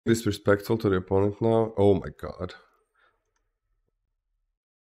disrespectful to the opponent now. Oh my god.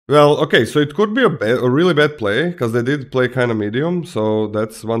 Well, okay, so it could be a really bad play, because they did play kind of medium, so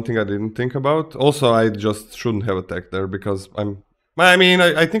that's one thing I didn't think about. Also, I just shouldn't have attacked there, because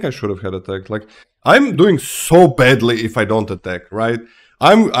I think I should have had attacked. Like, I'm doing so badly if I don't attack, right?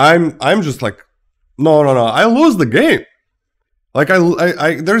 I'm just like, no, I lose the game. Like,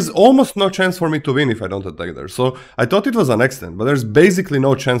 there's almost no chance for me to win if I don't attack there. So, I thought it was an accident, but there's basically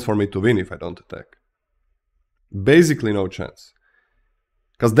no chance for me to win if I don't attack. Basically no chance.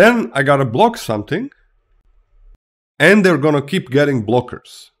 Because then I gotta block something, and they're gonna keep getting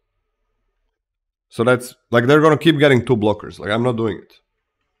blockers. So that's, like, they're gonna keep getting 2 blockers. Like, I'm not doing it.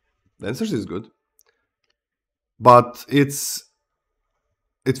 The answer is good. But it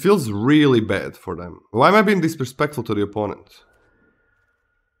feels really bad for them. Why am I being disrespectful to the opponent?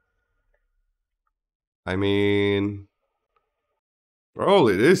 I mean,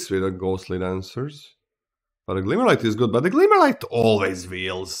 probably this with a ghostly dancers. But a Glimmerlight is good, but the Glimmerlight always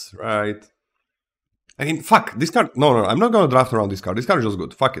wheels, right? I mean, fuck, this card, no, I'm not gonna draft around this card. This card is just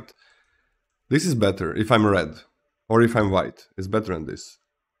good, fuck it. This is better if I'm red. Or if I'm white. It's better than this.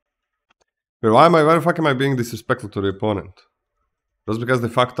 But why the fuck am I being disrespectful to the opponent? Just because they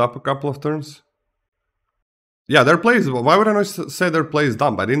fucked up a couple of turns? Yeah, their play is, why would I not say their play is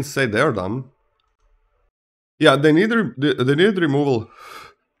dumb? I didn't say they're dumb. Yeah, they need removal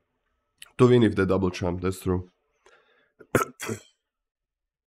to win if they double champ, that's true.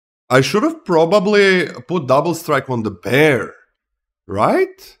 I should have probably put double strike on the bear,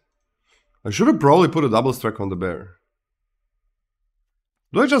 right? I should have probably put a double strike on the bear.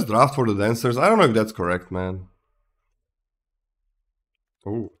 Do I just draft for the dancers? I don't know if that's correct, man.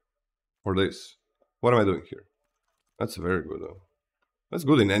 Oh, or this. What am I doing here? That's very good, though. That's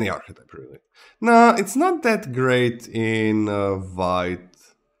good in any archetype, really. Nah, it's not that great in white.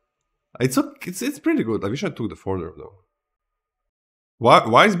 It's pretty good. I wish I took the further, though.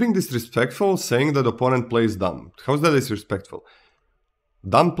 Why is being disrespectful saying that the opponent plays dumb? How's that disrespectful?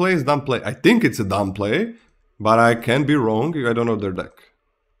 Dumb play is dumb play. I think it's a dumb play, but I can be wrong. I don't know their deck.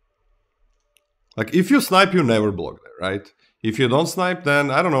 Like, if you snipe, you never block there, right? If you don't snipe,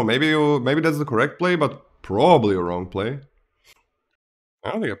 then I don't know. Maybe that's the correct play, but probably a wrong play.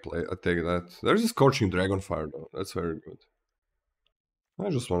 I don't think I take that. There's a Scorching Dragonfire though. That's very good. I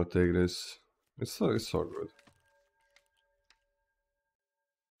just want to take this. It's so good.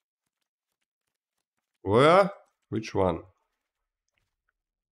 Where? Which one?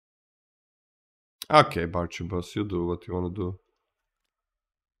 Okay, Barchibus, you do what you want to do.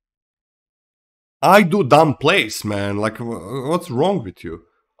 I do dumb plays, man. Like, what's wrong with you?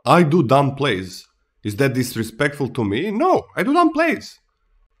 I do dumb plays. Is that disrespectful to me? No, I do dumb plays.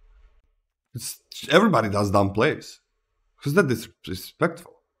 Everybody does dumb plays. Is that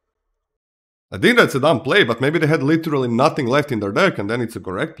disrespectful? I think that's a dumb play, but maybe they had literally nothing left in their deck, and then it's a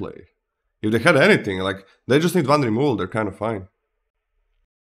correct play. If they had anything, like, they just need one removal, they're kind of fine.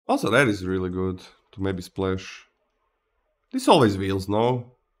 Also, that is really good to maybe splash. This always wheels,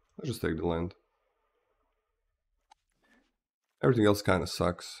 no? I'll just take the land. Everything else kind of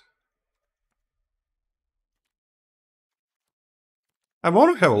sucks. I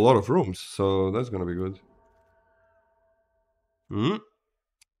want to have a lot of rooms, so that's gonna be good. Hmm?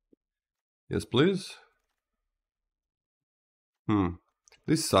 Yes, please?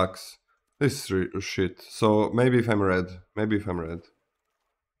 This sucks. This is shit. So maybe if I'm red.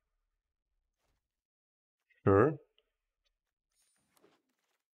 Sure.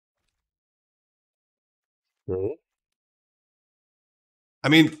 Sure. I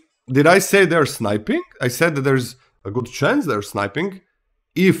mean, did I say they're sniping? I said that there's a good chance they're sniping.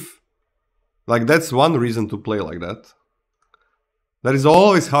 If, like, that's one reason to play like that. That is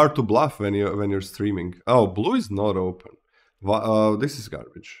always hard to bluff when you're streaming. Oh, blue is not open. This is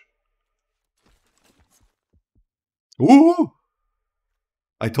garbage. Ooh!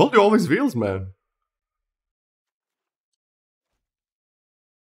 I told you always wheels, man.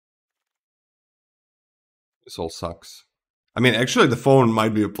 This all sucks. I mean, actually, the phone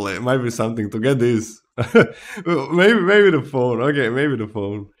might be a play. Might be something to get this. maybe the phone. Okay, maybe the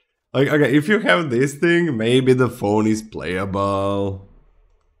phone. Like, okay, if you have this thing, maybe the phone is playable.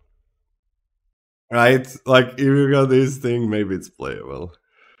 Right? Like, if you got this thing, maybe it's playable.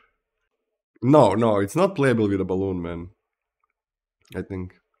 No, it's not playable with a balloon, man. I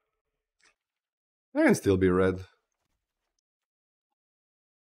think. I can still be red.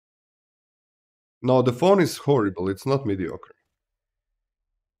 No, the phone is horrible. It's not mediocre.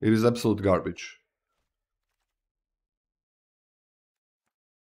 It is absolute garbage.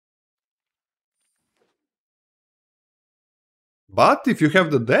 But if you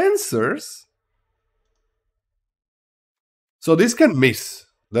have the dancers, so this can miss.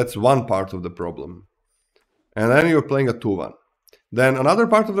 That's one part of the problem. And then you're playing a 2-1. Then another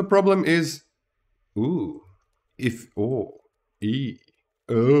part of the problem is, ooh, if, oh, e,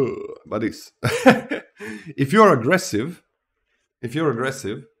 oh, buddies. If you're aggressive,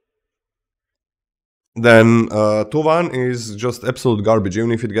 then 2-1 is just absolute garbage,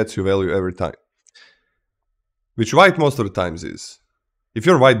 even if it gets you value every time. Which white most of the times is. If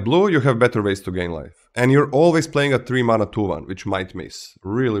you're white-blue, you have better ways to gain life. And you're always playing a 3-mana 2-1, which might miss.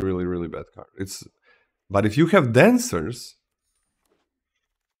 Really, really, really bad card. But if you have dancers...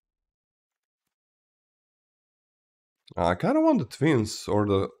 I kind of want the twins or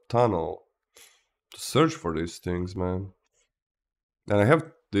the tunnel to search for these things, man. And I have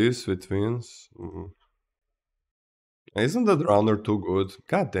this with twins. Isn't the Drowner too good?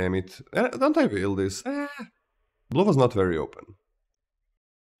 God damn it. Don't I feel this? Blue was not very open.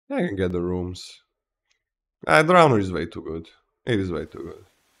 I can get the rooms. Drowner is way too good. It is way too good.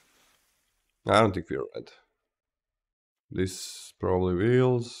 I don't think we're red. This probably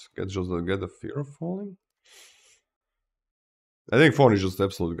wheels. Get the fear of falling. I think phone is just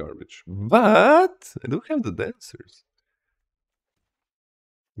absolute garbage. But I do have the dancers.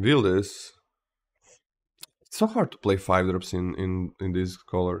 Wheel this. It's so hard to play 5-drops in these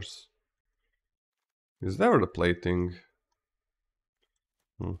colors. Is never the plating.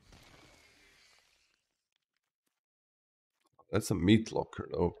 That's a meat locker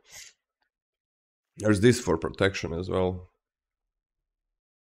though. There's this for protection as well.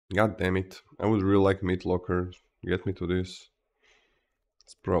 God damn it. I would really like meat locker. Get me to this.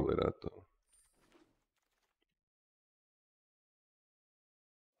 It's probably that though.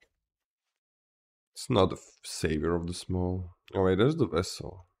 It's not the savior of the small. Oh wait, there's the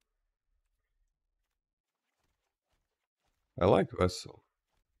vessel. I like vessel.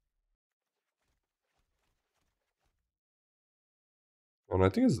 And I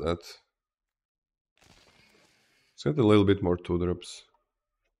think it's that. Let's get a little bit more 2-drops.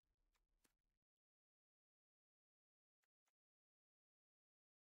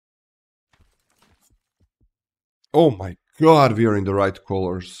 Oh my god, we are in the right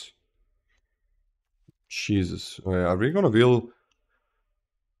colors. Jesus. Are we gonna wheel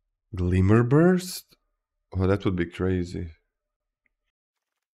Glimmer Burst? Oh, that would be crazy.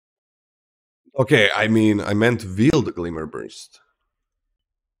 Okay, I mean, I meant wheel the Glimmer Burst.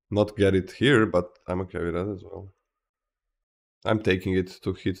 Not get it here, but I'm okay with that as well. I'm taking it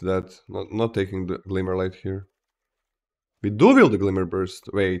to hit that. Not taking the Glimmer Light here. We do wheel the Glimmer Burst.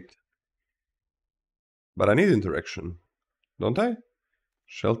 Wait. But I need interaction. Don't I?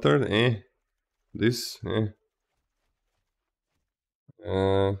 Sheltered? This?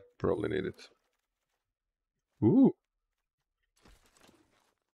 Probably need it. Ooh.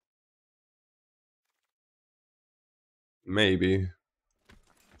 Maybe.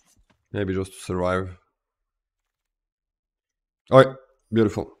 Maybe just to survive. Oh,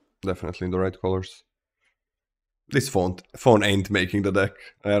 beautiful. Definitely in the right colors. This phone ain't making the deck.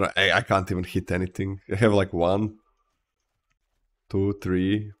 I can't even hit anything. I have like 1, 2,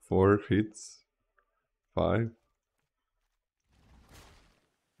 3, 4 hits. 5.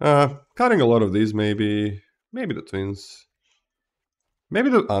 Cutting a lot of these maybe. Maybe the twins. Maybe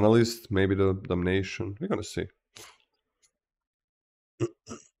the analyst. Maybe the domination. We're gonna see.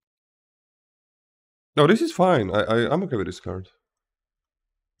 No, this is fine. I'm okay with this card.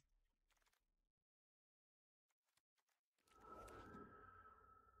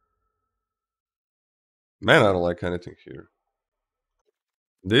 Man, I don't like anything here.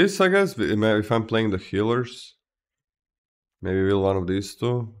 This, I guess, if I'm playing the healers, maybe we'll one of these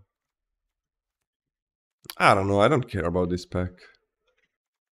two. I don't know. I don't care about this pack.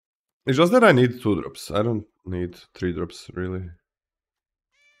 It's just that I need 2-drops. I don't need 3-drops, really.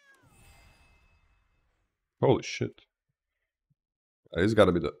 Holy shit. It's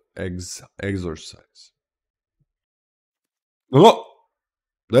gotta be the exorcise. No!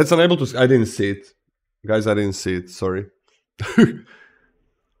 That's unable to... I didn't see it. Guys, I didn't see it. Sorry.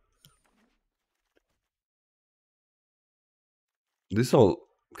 This all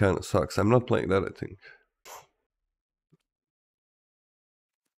kind of sucks. I'm not playing that, I think.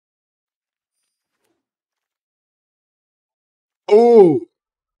 Oh!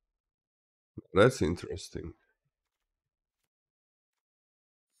 That's interesting.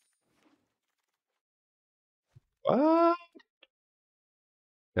 What?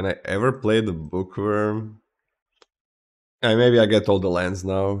 Can I ever play the Bookworm? Maybe I get all the lands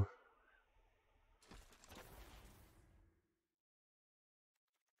now.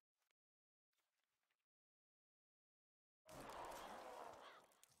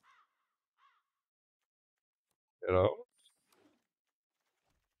 You know?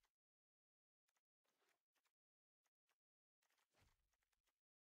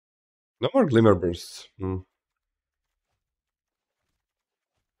 No more glimmer bursts.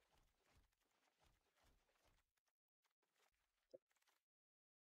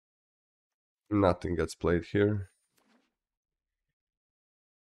 Nothing gets played here.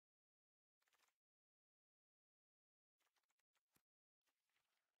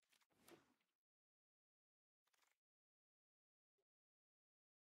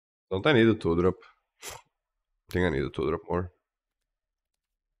 Don't I need a 2-drop? I think I need a 2-drop more.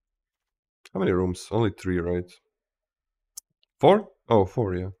 How many rooms? Only 3, right? 4? Oh,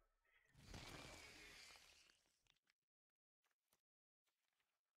 4, yeah.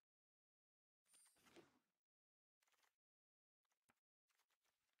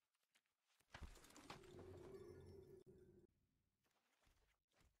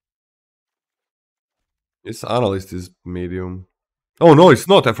 This analyst is medium. Oh no, it's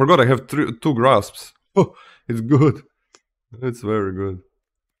not. I forgot I have 2 grasps. Oh, it's good. It's very good.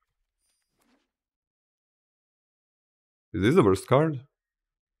 Is this the worst card?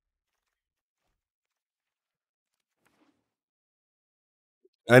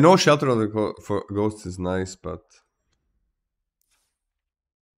 I know Shelter of the for Ghosts is nice, but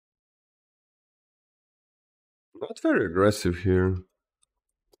not very aggressive here.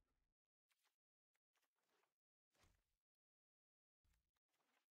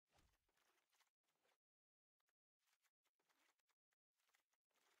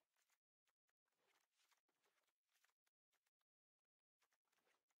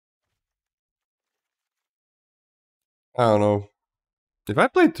 I don't know. If I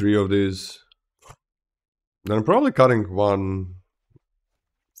play 3 of these, then I'm probably cutting 1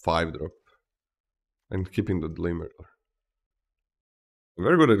 5-drop and keeping the Glimmer. I'm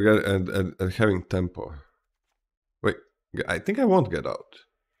very good at having tempo. Wait, I think I won't get out.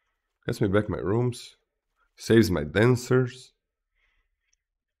 Gets me back my rooms. Saves my dancers.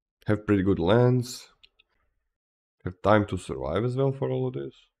 Have pretty good lands. Have time to survive as well for all of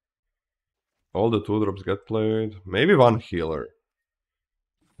this. All the 2-drops get played. Maybe 1 healer.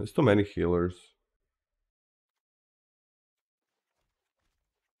 There's too many healers.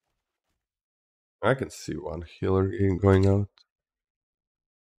 I can see 1 healer going out.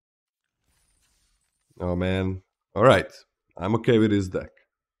 Oh man. Alright. I'm okay with this deck.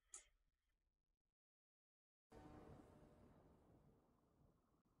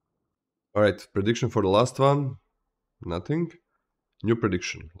 Alright, prediction for the last one. Nothing. New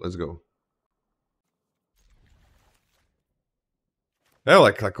prediction. Let's go. I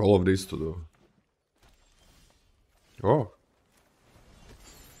like all of these to do. Oh.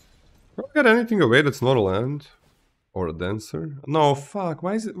 Don't get anything away that's not a land. Or a dancer. No, fuck.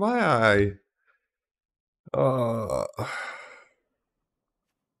 Why is it? Why I? God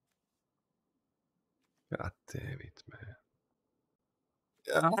damn it, man.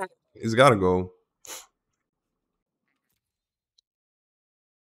 Yeah. It's gotta go.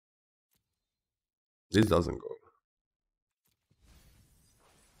 This doesn't go.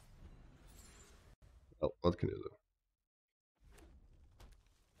 Well, what can you do?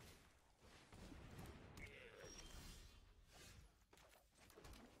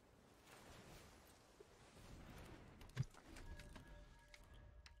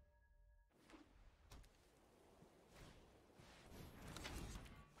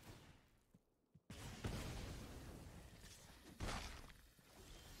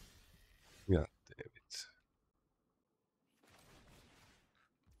 Yeah, damn it.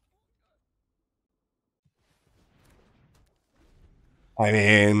 I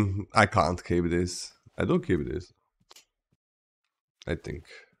mean, I can't keep this. I don't keep this. I think.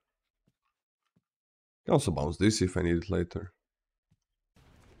 I can also bounce this if I need it later.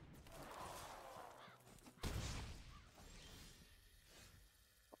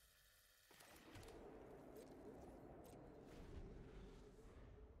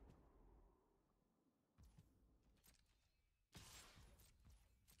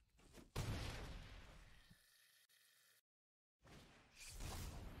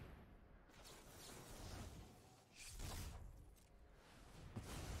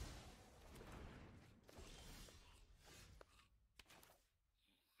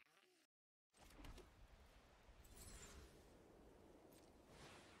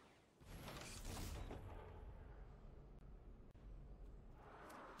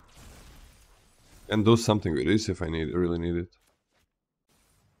 And do something with this if I really need it.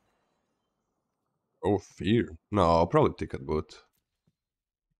 Oh, fear. No, I'll probably ticket boot.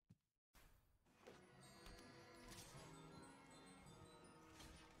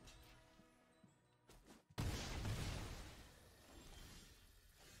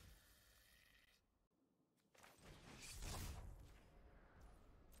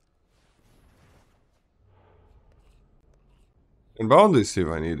 And bound this if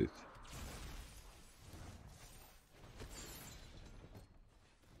I need it.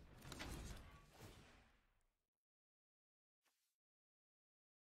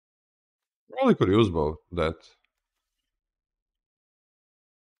 Probably could use both that.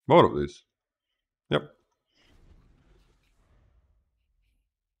 Both of these. Yep.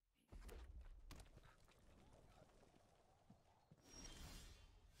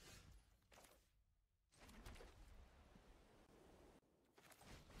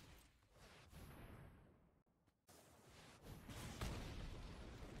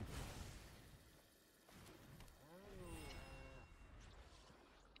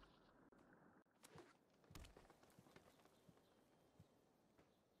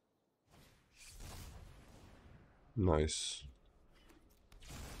 Nice.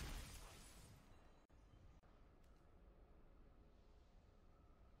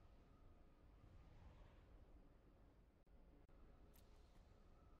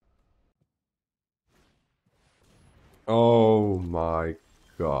 Oh my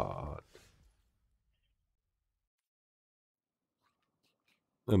god.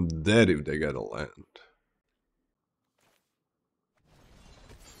 I'm dead if they get a land.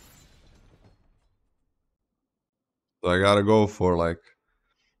 So I gotta go for like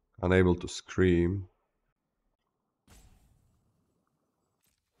unable to scream.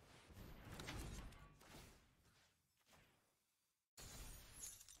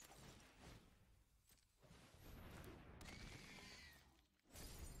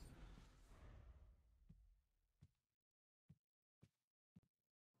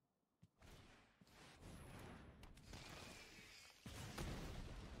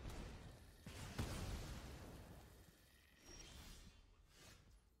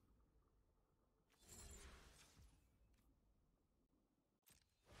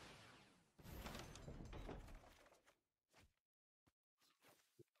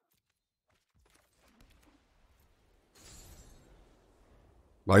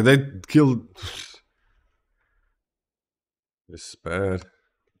 Like they killed. This is bad.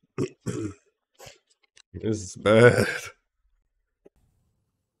 This is bad.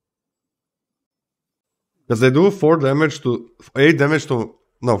 Because they do 4 damage to 8 damage to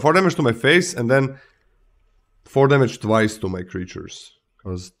no 4 damage to my face and then 4 damage twice to my creatures.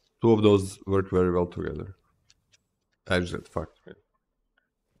 Because 2 of those work very well together. I just get fucked, man.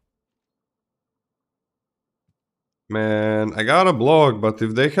 Man, I got a block, but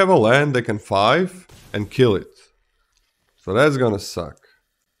if they have a land, they can 5 and kill it. So that's gonna suck.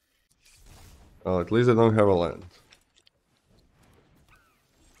 Well, at least I don't have a land.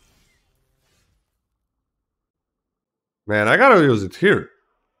 Man, I gotta use it here.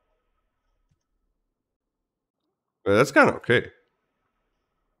 But that's kind of okay.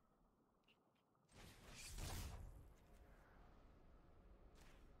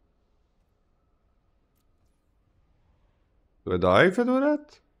 Do I die if I do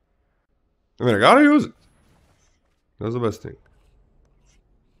that? I mean, I gotta use it. That's the best thing.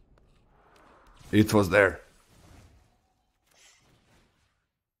 It was there.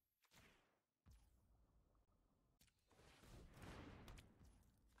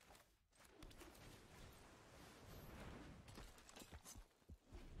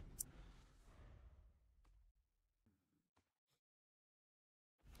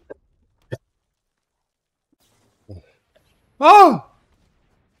 Oh!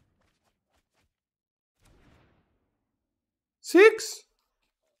 6?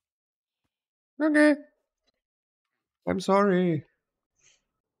 Okay. I'm sorry.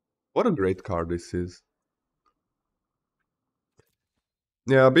 What a great card this is.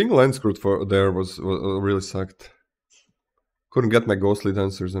 Yeah, being land screwed for there was really sucked. Couldn't get my ghostly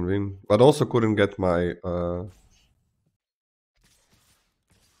dancers and win, but also couldn't get my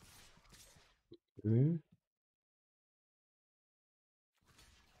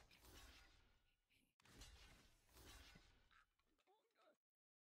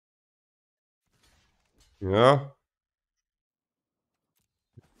yeah.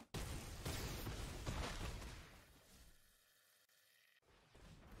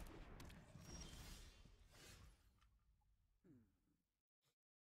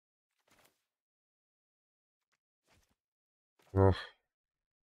 Ugh.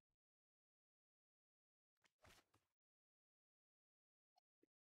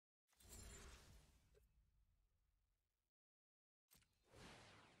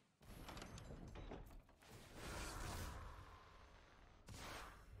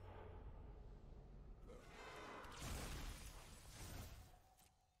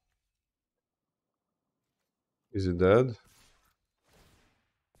 Is it dead?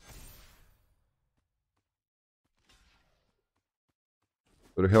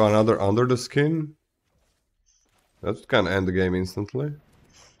 But we have another under the skin. That can end the game instantly.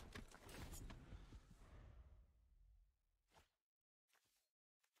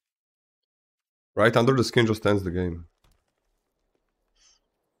 Right under the skin just ends the game.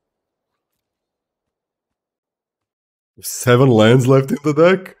 Seven lands left in the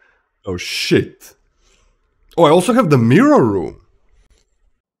deck? Oh shit. Oh, I also have the mirror room.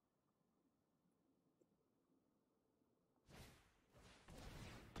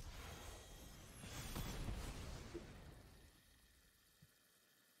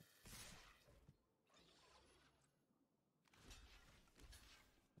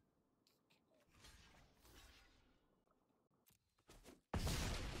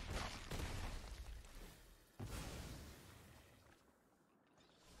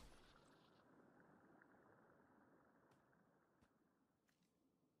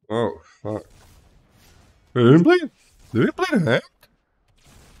 Oh, fuck. Wait, did we play? Did we play the hand?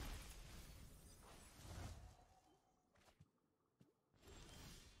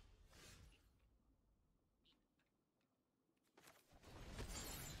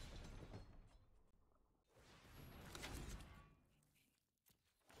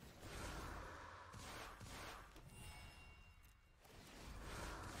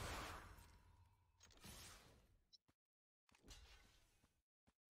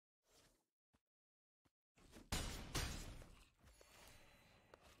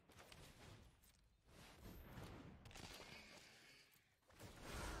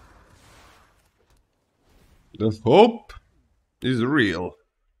 The hope is real.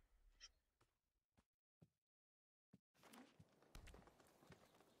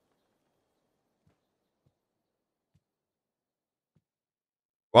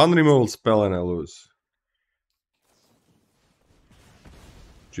 One removal spell and I lose.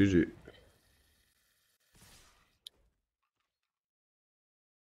 GG.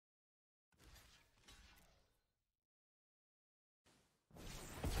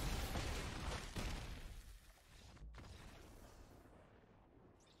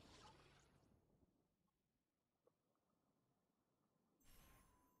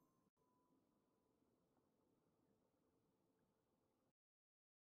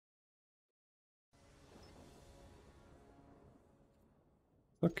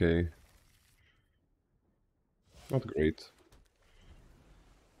 Okay. Not great.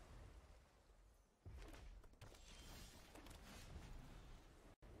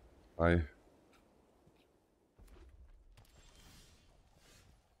 I.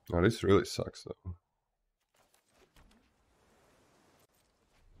 Oh, this really sucks though.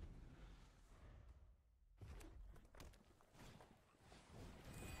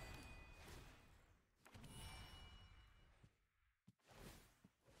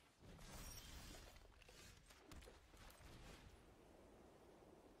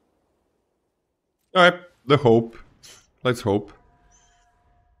 Alright, the hope. Let's hope.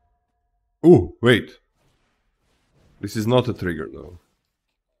 Ooh, wait. This is not a trigger though.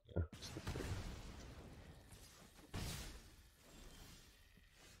 Yeah,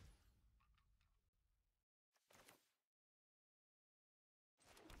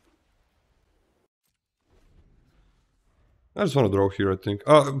 I just want to draw here, I think.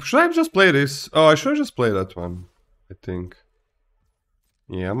 Should I just play this? Oh, I should just play that one, I think.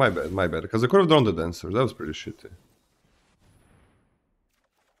 Yeah, my bad. Because I could have drawn the Dancer. That was pretty shitty.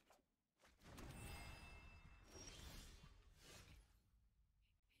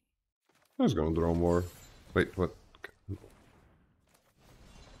 I was gonna draw more. Wait, what?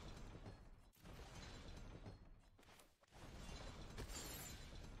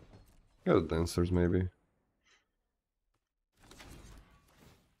 Yeah, the Dancers, maybe.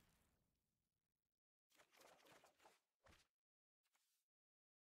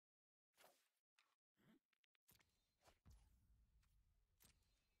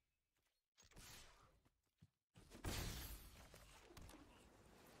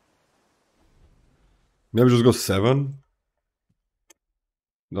 Maybe just go 7.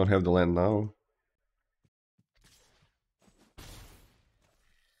 Don't have the land now.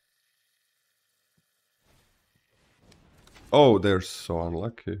 Oh, they're so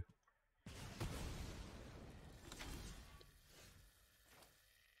unlucky.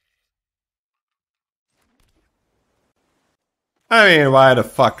 I mean, why the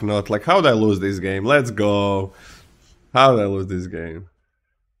fuck not? Like, how'd I lose this game? Let's go. How'd I lose this game?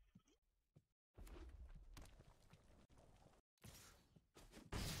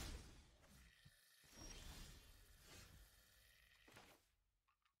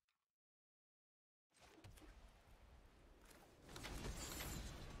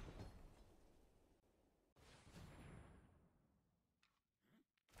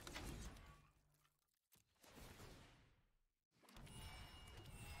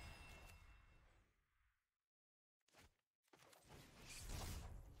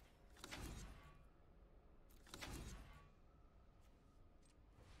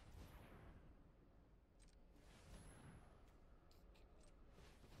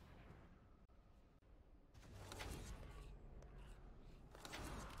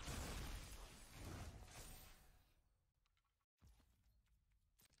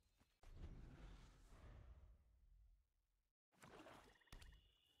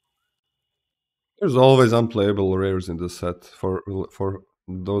 There's always unplayable rares in this set. For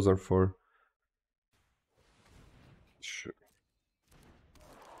those are for. Sure.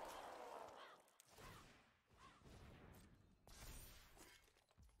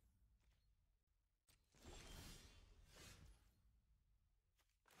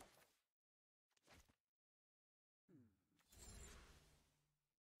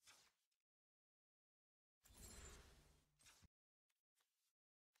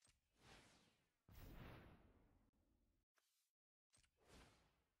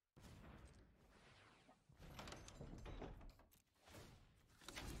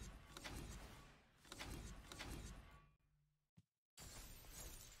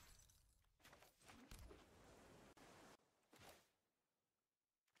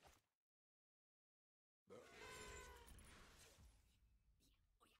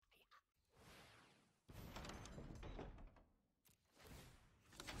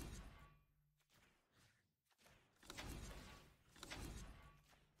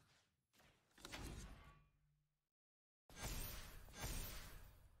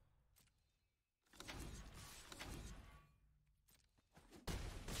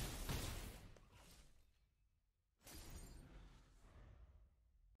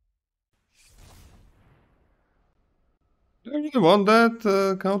 Do I really want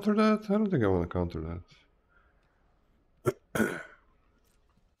that? Counter that? I don't think I want to counter that. I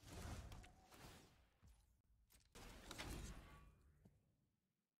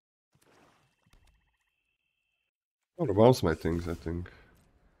want to bounce my things, I think.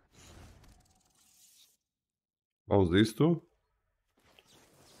 Bounce these two.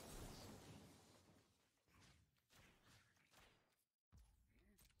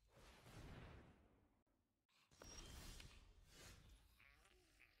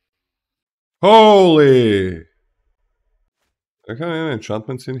 Holy! I have any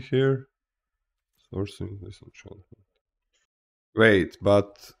enchantments in here. Sourcing this enchantment. Wait,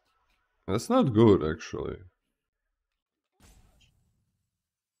 but that's not good actually.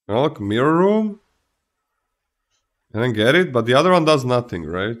 I look mirror room and then get it, but the other one does nothing,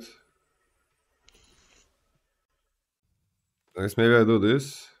 right? I guess maybe I do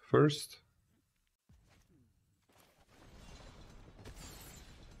this first.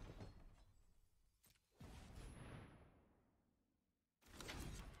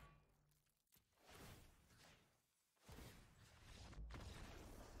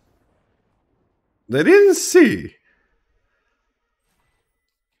 They didn't see.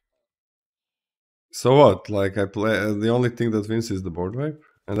 So what? Like I play the only thing that wins is the board wipe.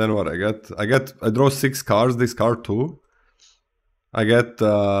 And then what? I draw 6 cards, this card too. I get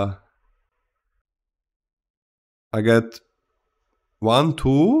 1,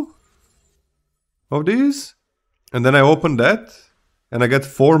 2 of these. And then I open that and I get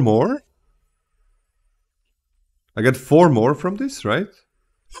 4 more. I get 4 more from this, right?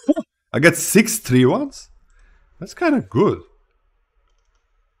 I get 6 3-1s. That's kind of good.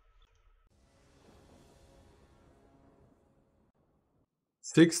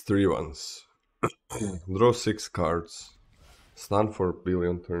 Six 3-1s. Draw 6 cards. Stun for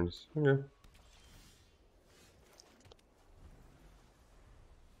billion turns. Okay.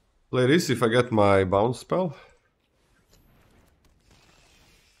 Play this if I get my bounce spell.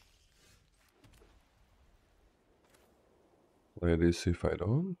 Play this if I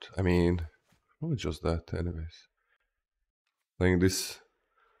don't. I mean, probably just that anyways. Playing this.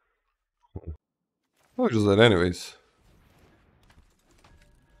 Probably just that anyways.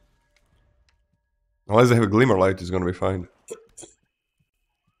 Unless I have a glimmer light, it's gonna be fine.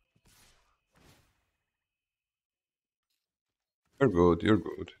 You're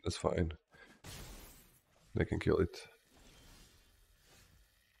good. That's fine. They can kill it.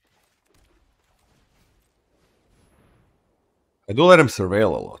 I do let him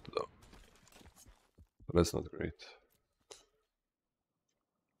surveil a lot though. But that's not great.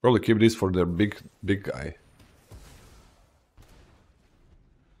 Probably keep this for their big guy.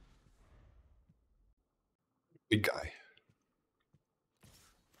 Big guy.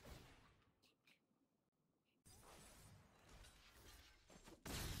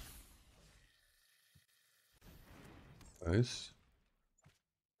 Nice.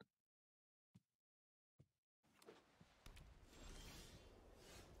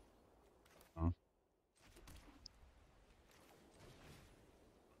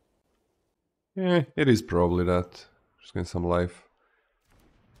 Yeah, it is probably that. Just getting some life.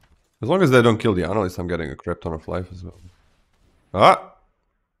 As long as they don't kill the analyst, I'm getting a crap ton of life as well. Ah!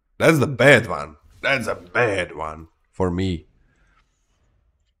 That's the bad one. That's a bad one. For me.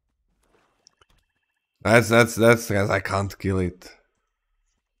 That's because I can't kill it.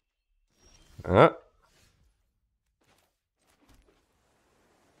 Ah.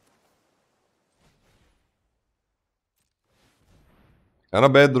 Kinda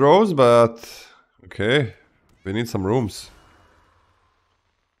bad draws, but okay. We need some rooms.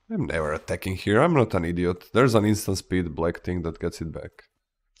 I'm never attacking here. I'm not an idiot. There's an instant speed black thing that gets it back.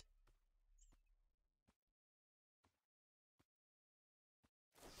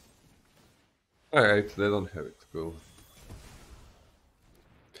 Alright, they don't have it. Cool.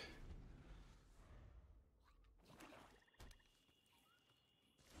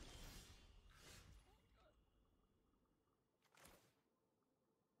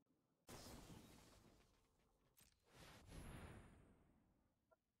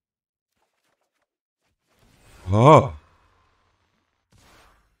 Oh.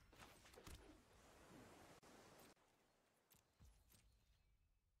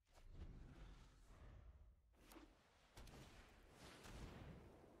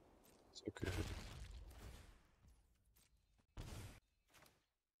 It's okay.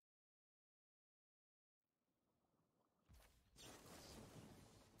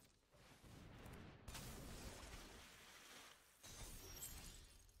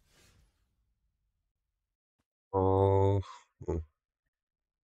 Oh.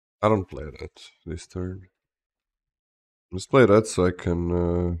 I don't play that this turn. Let's play that so I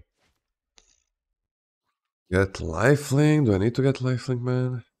can get lifelink. Do I need to get lifelink,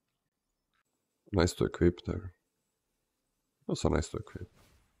 man? Nice to equip there. Also nice to equip.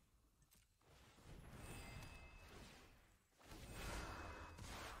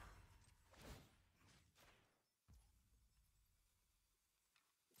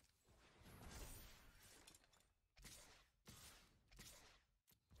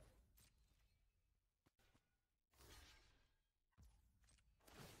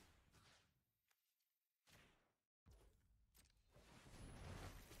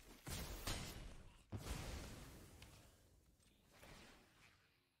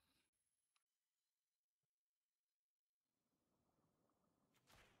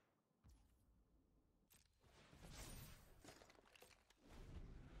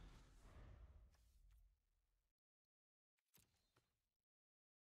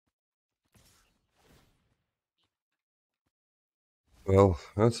 Well,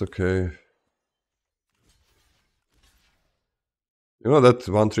 that's okay. You know that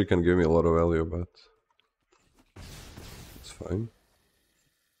one trick can give me a lot of value, but it's fine.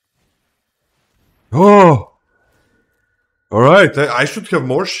 Oh! Alright, I should have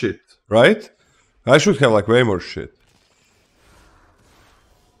more shit, right? I should have like way more shit.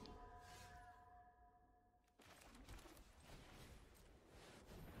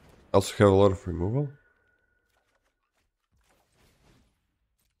 Also have a lot of removal.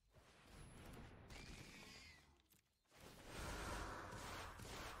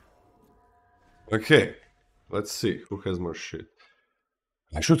 Okay, let's see who has more shit.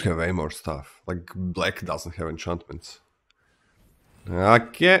 I should have way more stuff. Like black doesn't have enchantments.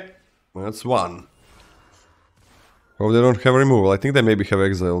 Okay, that's one. Oh, they don't have removal. I think they maybe have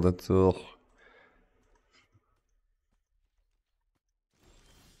exile. That.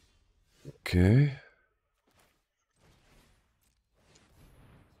 Okay.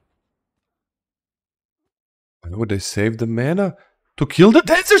 Why would they save the mana? To kill the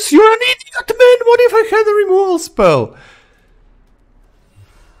dancers? You're an idiot, man! What if I had a removal spell?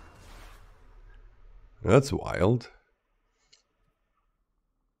 That's wild.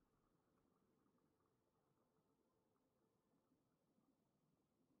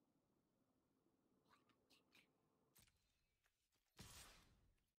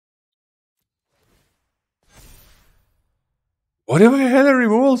 What if I had a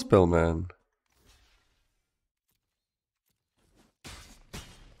removal spell, man?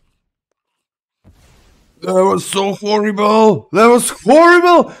 That was so horrible! That was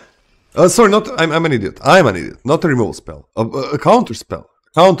horrible! Sorry, not. I'm an idiot. I'm an idiot. Not a removal spell. A counter spell.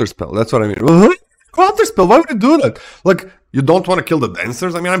 Counter spell. That's what I mean. Counter spell. Why would you do that? Like, you don't want to kill the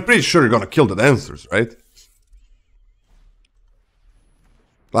dancers? I mean, I'm pretty sure you're gonna kill the dancers, right?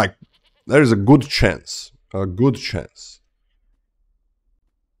 Like, there is a good chance. A good chance.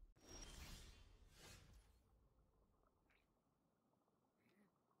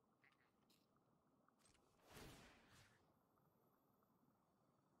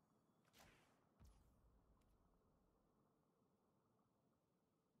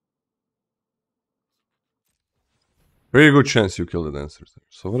 Very good chance you kill the dancers there.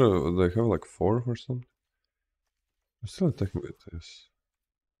 So what do they have, like 4 or something? I'm still attacking with this.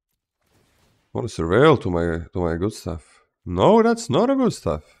 I want to surveil to my good stuff. No, that's not a good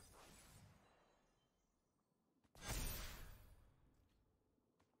stuff.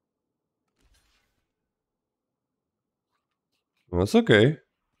 That's okay.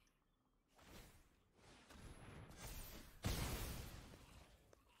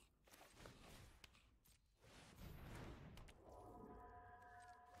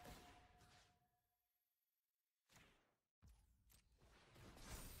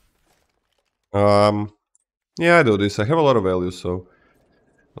 Yeah, I do this. I have a lot of value, so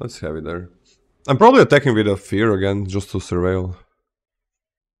let's have it there. I'm probably attacking with a fear again, just to surveil.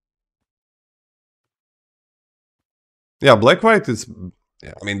 Yeah, black white is.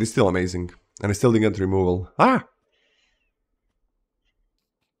 Yeah, I mean, it's still amazing, and I still didn't get removal. Ah.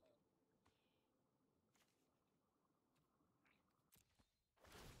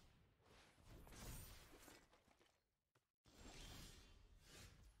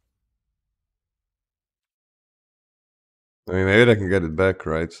 I mean, maybe I can get it back,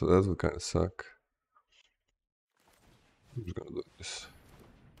 right? So that would kind of suck. I'm just gonna do this.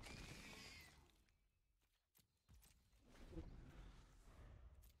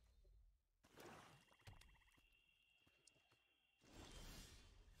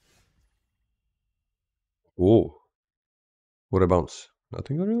 Oh, what a bounce!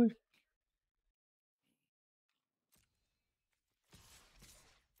 Nothing really.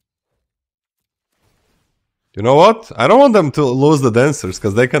 You know what? I don't want them to lose the dancers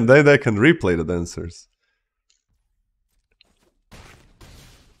because they can replay the dancers.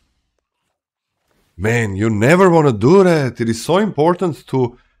 Man, you never want to do that. It is so important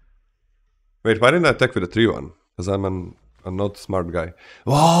to. Wait, why didn't I attack with a 3-1? Because I'm not a smart guy.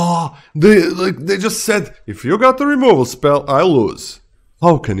 Oh, they just said if you got the removal spell, I lose.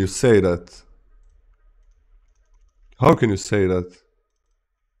 How can you say that? How can you say that?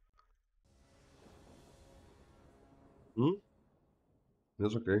 Hmm?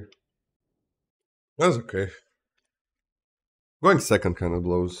 That's okay. That's okay. Going second kind of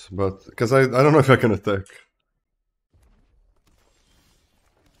blows, but because I don't know if I can attack.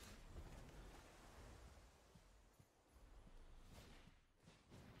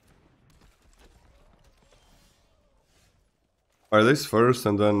 Are this first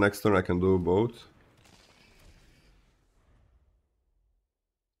and then next turn I can do both?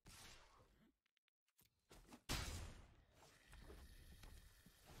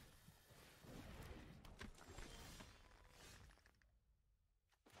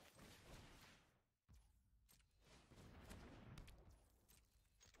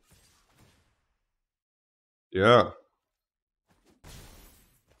 Yeah.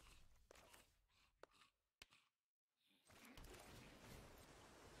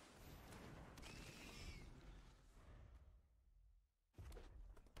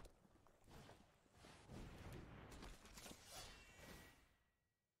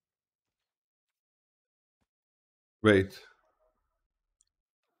 Wait.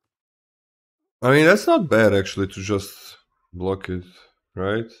 I mean, that's not bad actually to just block it,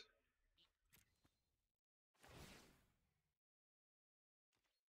 right?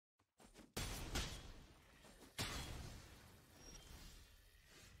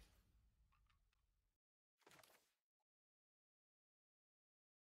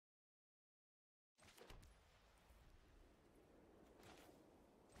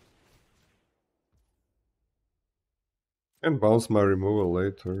 And bounce my removal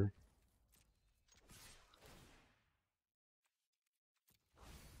later.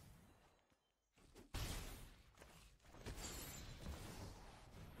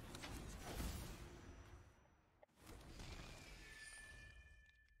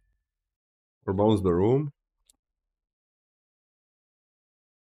 Or bounce the room.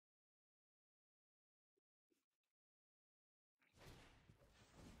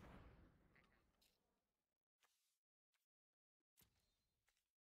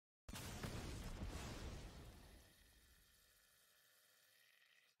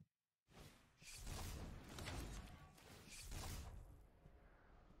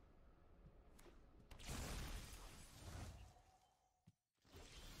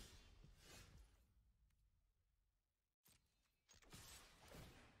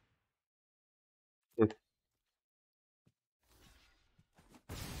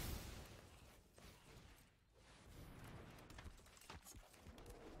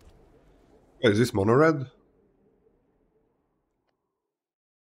 Wait, is this mono red?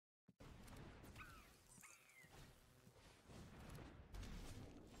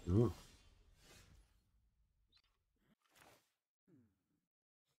 Oh.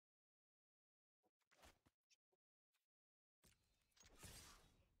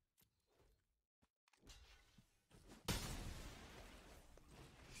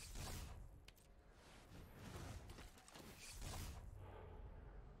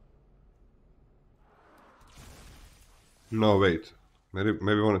 No, wait. Maybe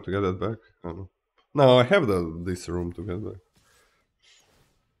I wanted to get that back. I don't know. No, I have this room to get back.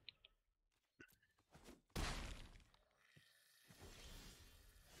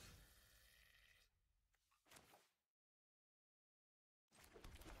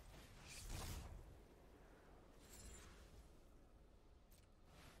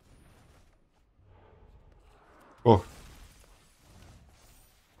 Oh.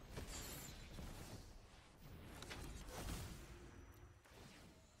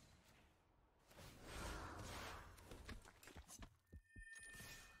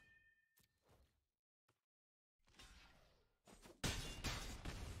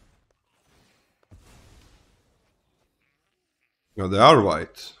 No, they are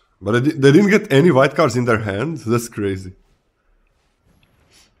white. But they didn't get any white cards in their hand? That's crazy.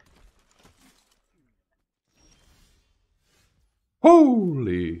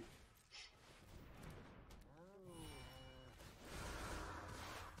 Holy.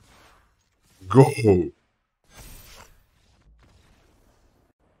 Go.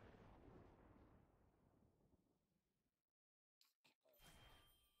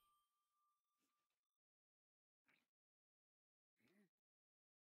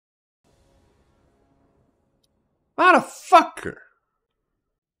 Motherfucker.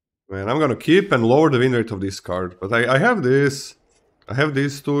 Man, I'm gonna keep and lower the win rate of this card. But I have this. I have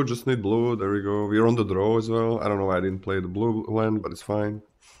these two, just need blue. There we go. We're on the draw as well. I don't know why I didn't play the blue land, but it's fine.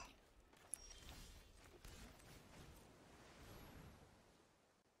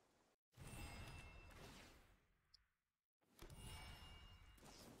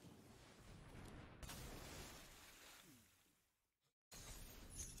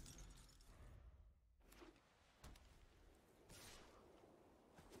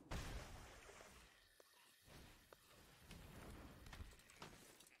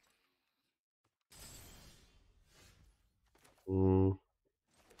 Mm.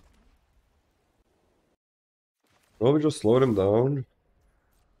 Probably just slow them down.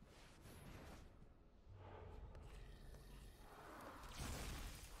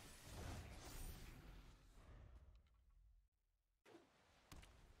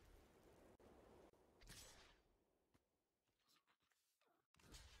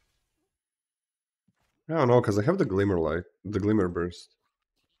 I don't know, because I have the glimmer light, the glimmer burst.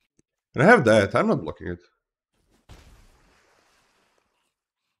 And I have that. I'm not blocking it.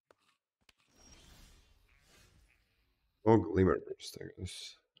 Oh, glimmer burst, I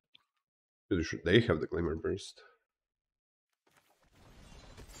guess. Should they have the glimmer burst?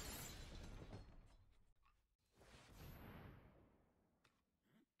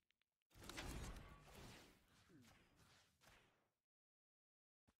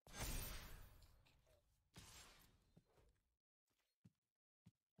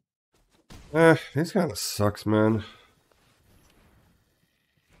 This kind of sucks, man.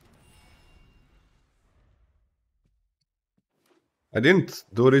 I didn't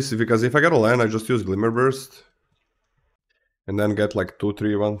do this because if I get a land, I just use glimmer burst. And then get like 2,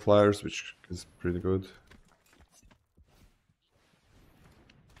 3, 1 flyers, which is pretty good.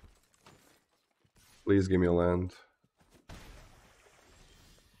 Please give me a land.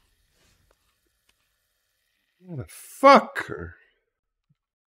 Motherfucker!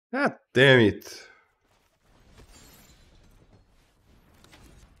 God damn it.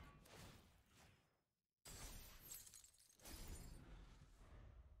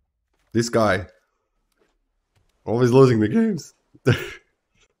 This guy. Always losing the games. That's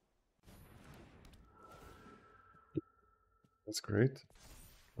great.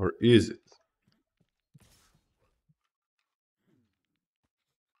 Or is it?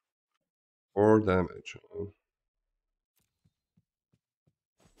 Or damage.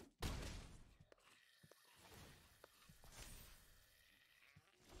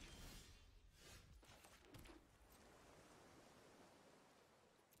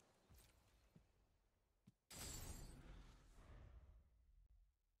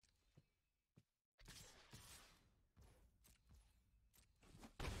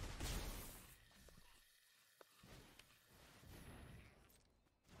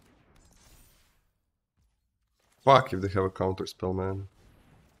 Fuck if they have a counter spell, man.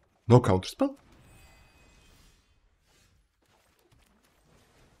 No counter spell?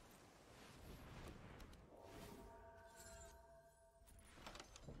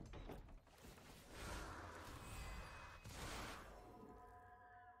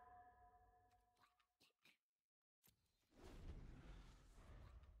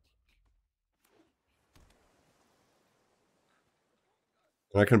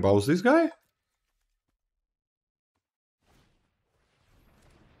 I can bounce this guy?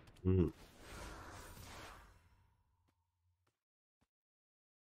 Hmm.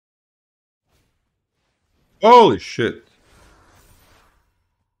 Holy shit.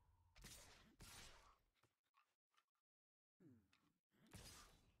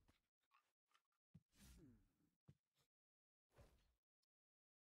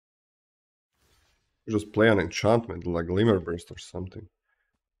 Just play an enchantment like Glimmer Burst or something.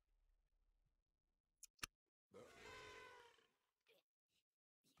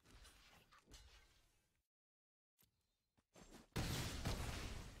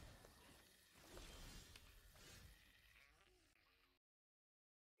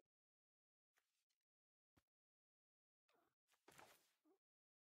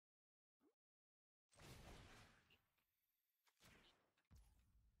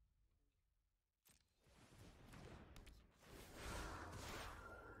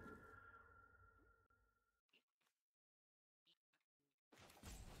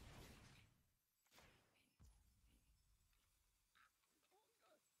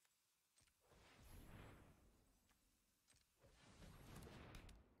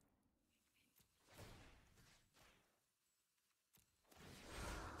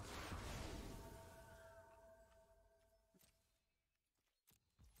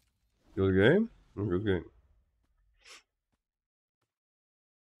 Good game? Good game.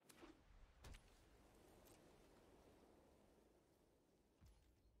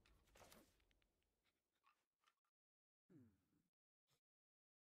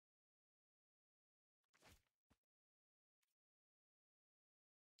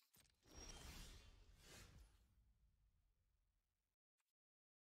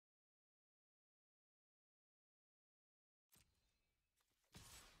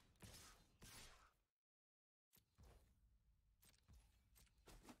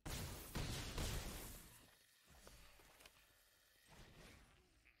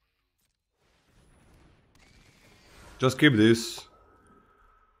 Just keep this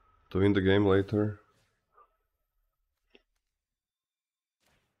to win the game later.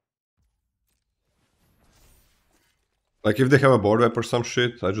 Like if they have a board wipe or some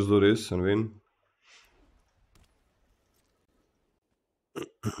shit, I just do this and win.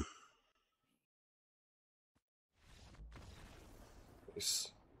 Nice.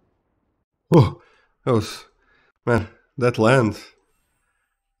 Oh, that was... Man, that land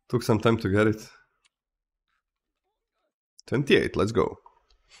took some time to get it. 28, let's go.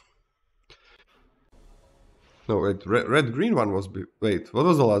 No, wait, red-green one was... Wait, what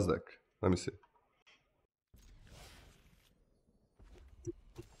was the last deck? Let me see.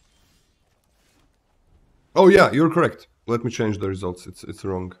 Oh yeah, you're correct. Let me change the results, it's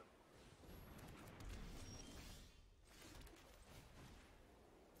wrong.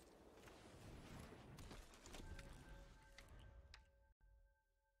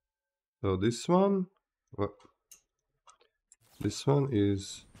 So this one... What? This one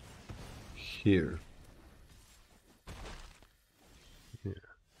is... here.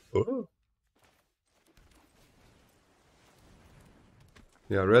 Oh.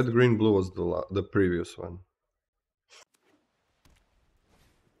 Yeah, red, green, blue was the previous one.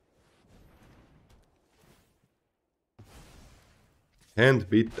 Hand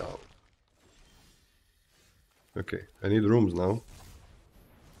beat down. Okay, I need rooms now.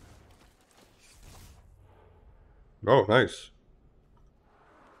 Oh, nice.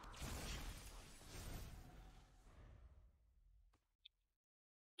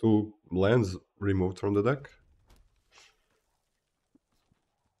 Two lands removed from the deck.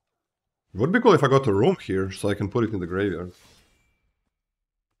 Would be cool if I got a room here so I can put it in the graveyard.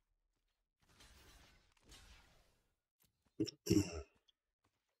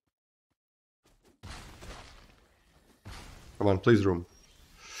 Come on, please room.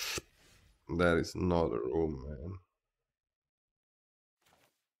 That is not a room, man.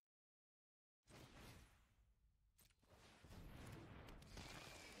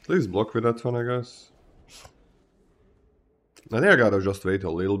 Please block with that one, I guess. I think I gotta just wait a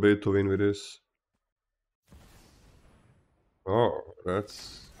little bit to win with this. Oh,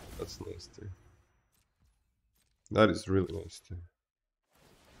 that's nasty. That is really nasty.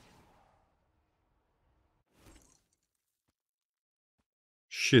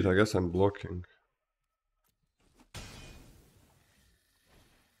 Shit, I guess I'm blocking.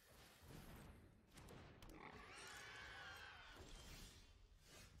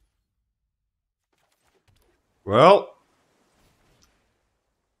 Well,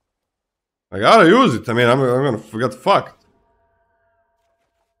 I gotta use it. I mean, I'm gonna get fucked.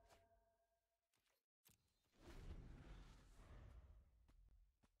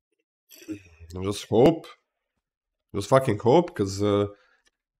 Just hope. Just fucking hope, because I'm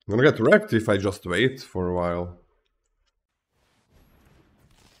gonna get wrecked if I just wait for a while.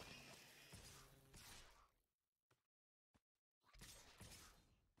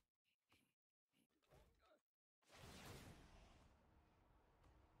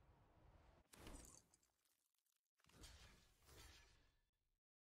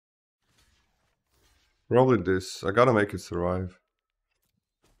 Probably this. I gotta make it survive.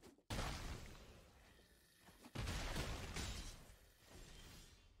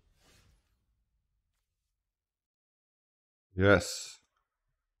 Yes.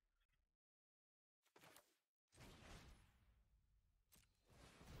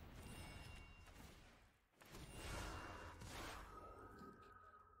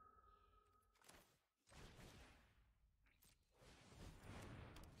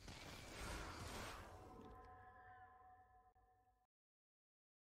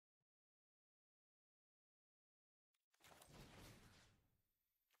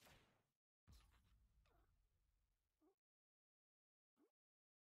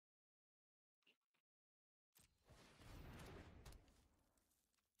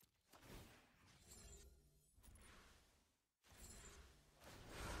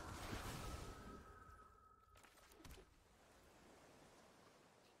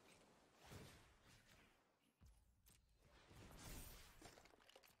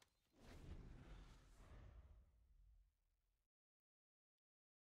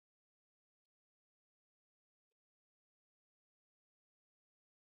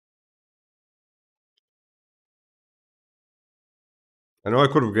 I know I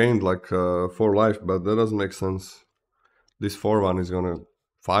could have gained like 4 life, but that doesn't make sense. This 4-1 is gonna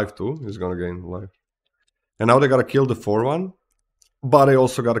 5-2 is gonna gain life. And now they gotta kill the 4-1, but they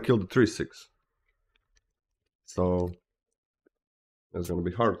also gotta kill the 3-6. So it's gonna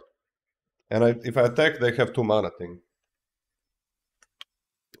be hard. And if I attack, they have 2 mana thing.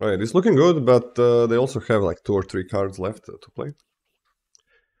 Alright, it's looking good, but they also have like 2 or 3 cards left to play.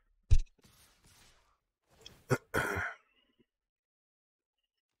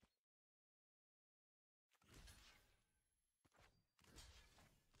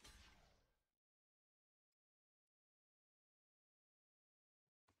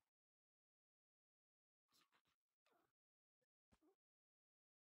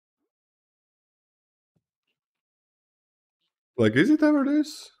 Like, is it ever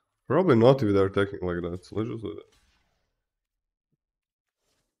this? Probably not if they're attacking like that. So let's just do that.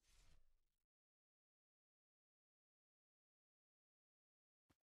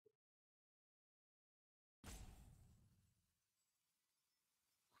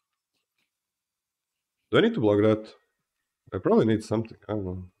 Do I need to block that? I probably need something. I don't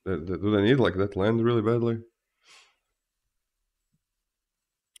know. Do they need like that land really badly?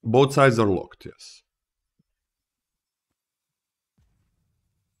 Both sides are locked, yes.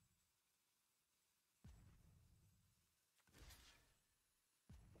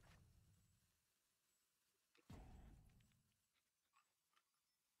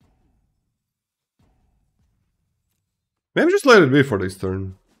 Maybe just let it be for this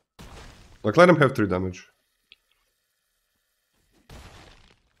turn. Like, let him have 3 damage.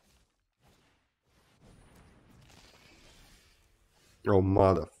 Oh,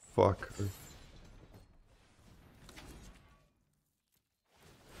 motherfucker.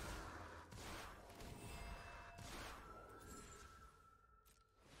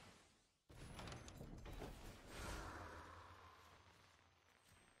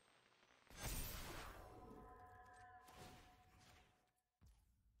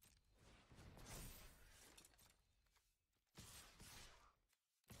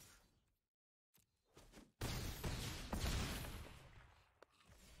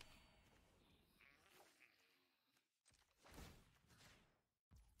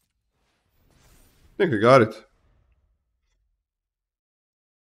 I think I got it.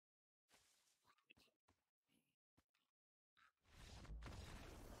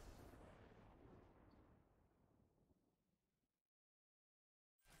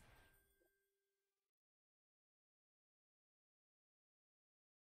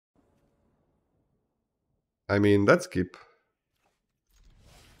 I mean, that's keep.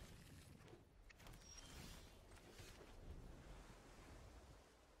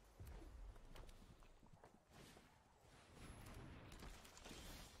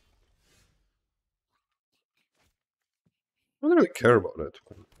 I don't really care about that.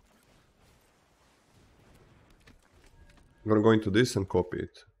 I'm gonna go into this and copy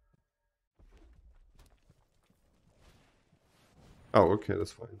it. Oh, okay,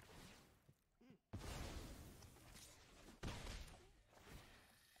 that's fine.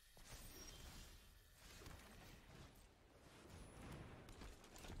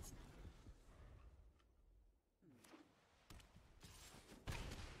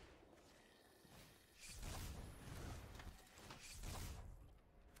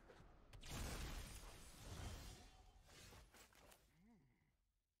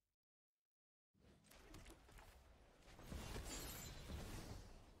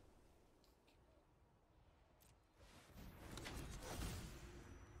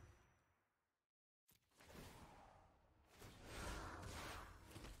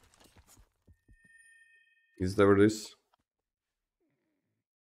 Is there this?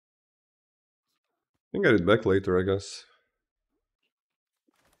 I can get it back later, I guess.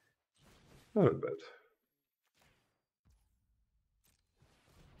 Not bad.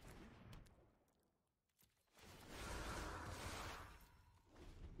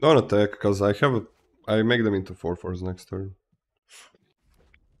 Don't attack, because I make them into 4/4s next turn.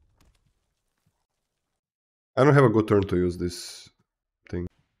 I don't have a good turn to use this thing.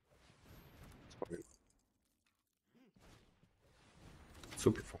 It's fine.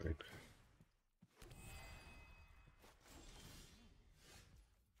 Super fine.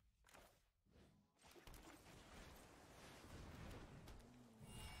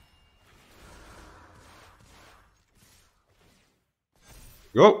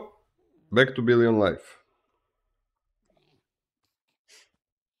 Go! Back to billion life.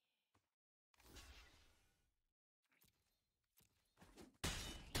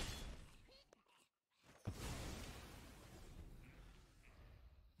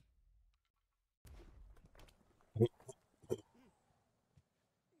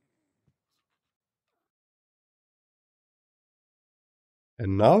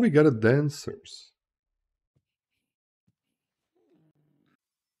 And now we got a dancers.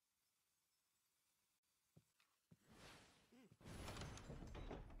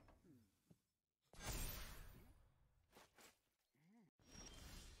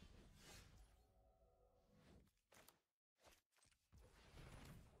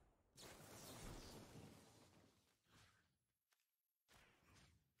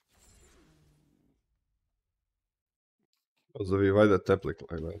 Also, why the tap like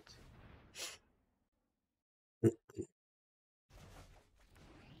that?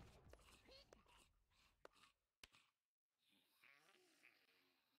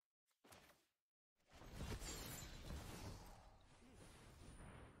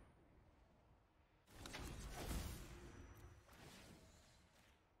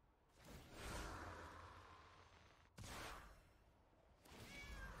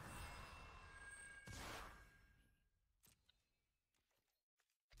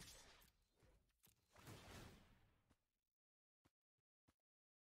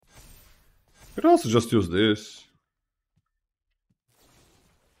 You could also just use this.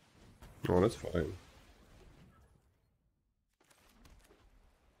 Oh, that's fine.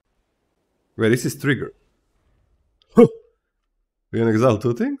 Wait, this is trigger. We can exile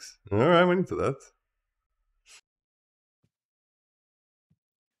two things? Alright, I'm into that.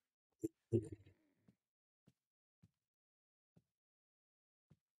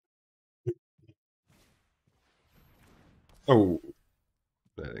 Oh,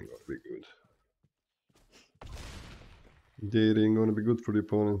 that ain't gonna be good. That ain't gonna be good for the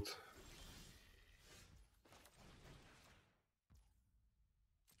opponent.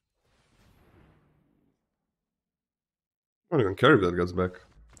 I don't even care if that gets back.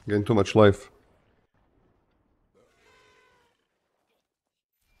 Gain too much life.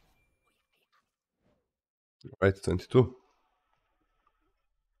 Right, 22.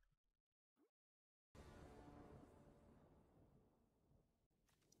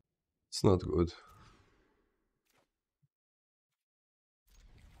 It's not good.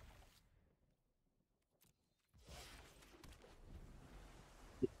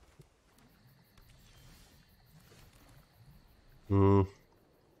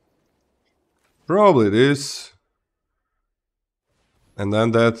 Probably this. And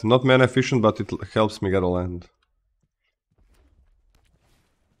then that, not mana efficient, but it helps me get a land.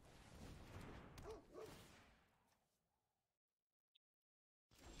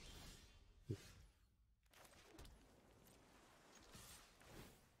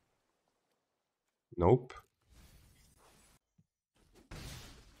 Nope.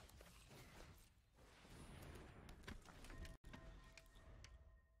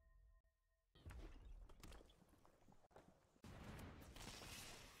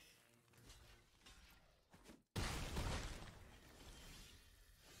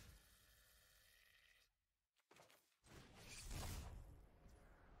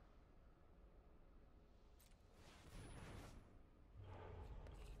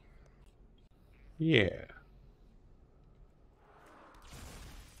 Yeah.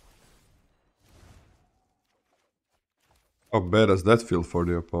 How bad does that feel for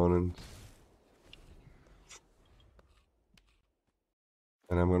the opponent?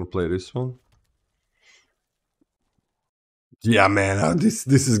 And I'm gonna play this one. Yeah, man, this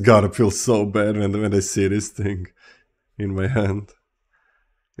is gotta feel so bad when I see this thing in my hand.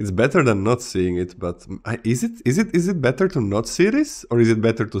 It's better than not seeing it, but is it better to not see this, or is it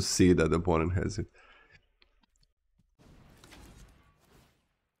better to see that the opponent has it?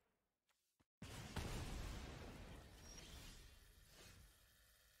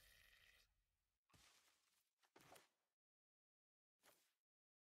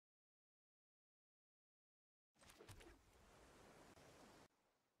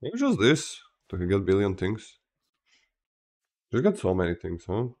 Maybe just this to get billion things. You got so many things,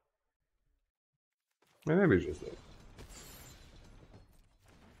 huh? Yeah, maybe just that.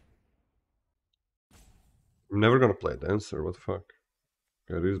 I'm never gonna play Dancer, what the fuck?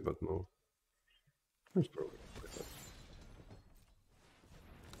 Yeah, it is, but no. It's probably gonna play that.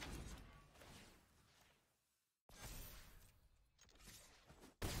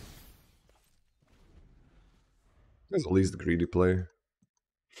 That's at least greedy play.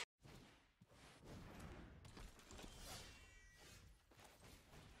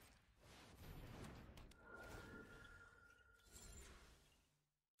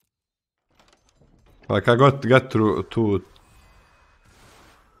 Like I got through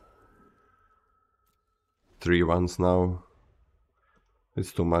 3 ones now.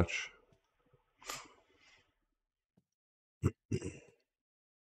 It's too much.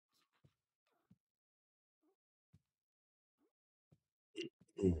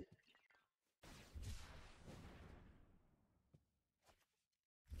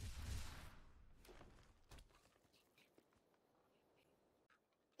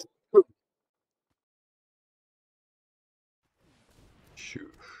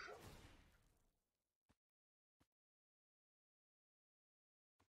 Shoot.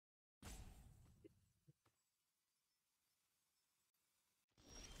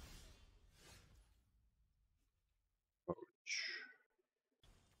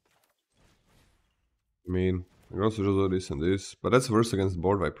 I mean, I can also just do this and this, but that's worse against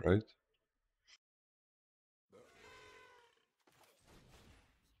board wipe, right?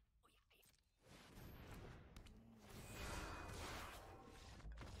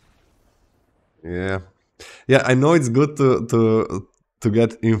 Yeah, yeah. I know it's good to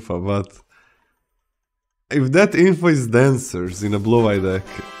get info, but if that info is dancers in a blue-eye deck,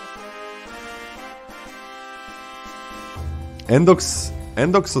 Endox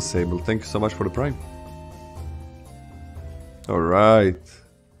or Sable, thank you so much for the prime. All right,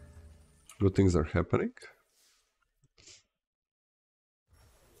 good things are happening.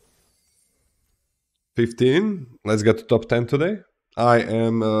 15. Let's get to top 10 today.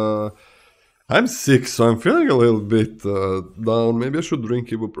 I'm sick, so I'm feeling a little bit down. Maybe I should drink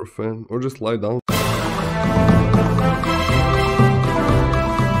ibuprofen or just lie down.